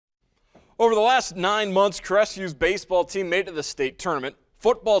Over the last 9 months, Crestview's baseball team made it to the state tournament.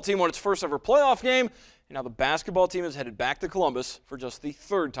 Football team won its first ever playoff game, and now the basketball team is headed back to Columbus for just the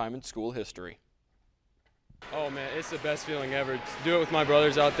third time in school history. Oh man, it's the best feeling ever. To do it with my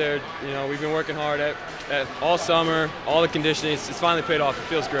brothers out there, you know, we've been working hard at all summer, all the conditioning. It's finally paid off. It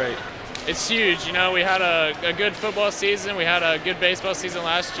feels great. It's huge. You know, we had a good football season. We had a good baseball season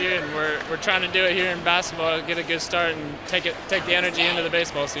last year, and we're trying to do it here in basketball, get a good start, and take the energy into the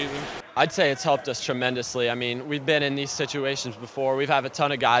baseball season. I'd say it's helped us tremendously. I mean, we've been in these situations before. We've had a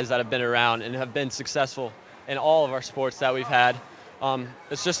ton of guys that have been around and have been successful in all of our sports that we've had.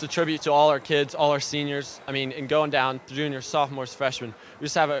 It's just a tribute to all our kids, all our seniors. I mean, and going down to juniors, sophomores, freshmen. We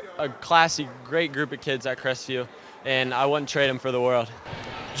just have a classy, great group of kids at Crestview, and I wouldn't trade them for the world.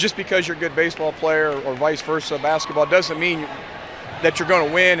 Just because you're a good baseball player or vice versa, basketball doesn't mean that you're going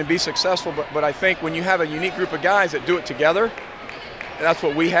to win and be successful. But I think when you have a unique group of guys that do it together, and that's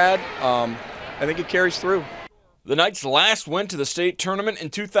what we had, I think it carries through. The Knights last went to the state tournament in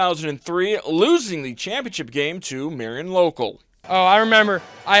 2003, losing the championship game to Marion Local. Oh, I remember.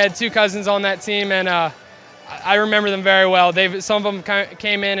 I had two cousins on that team, and I remember them very well. Some of them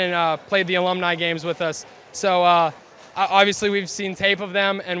came in and played the alumni games with us. So obviously we've seen tape of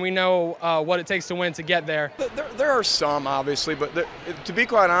them, and we know what it takes to win to get there. There are some, obviously, but to be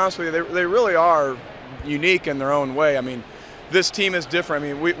quite honest with you, they really are unique in their own way. I mean, this team is different.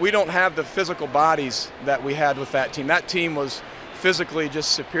 I mean, we don't have the physical bodies that we had with that team. That team was physically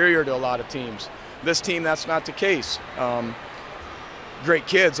just superior to a lot of teams. This team, that's not the case. Great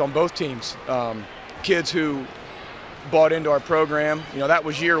kids on both teams. Kids who bought into our program. You know, that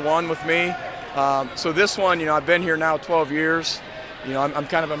was year one with me. So this one, you know, I've been here now 12 years. You know, I'm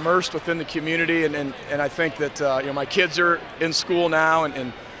kind of immersed within the community, and I think that you know, my kids are in school now,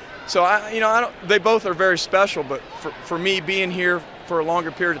 and so they both are very special. But for me, being here for a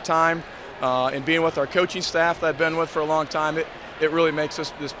longer period of time and being with our coaching staff that I've been with for a long time, it really makes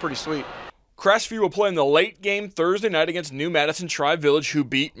this pretty sweet. Crestview will play in the late game Thursday night against New Madison Tri-Village, who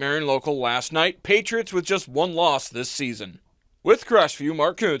beat Marion Local last night. Patriots with just one loss this season. With Crestview,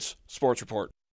 Mark Kuntz, Sports Report.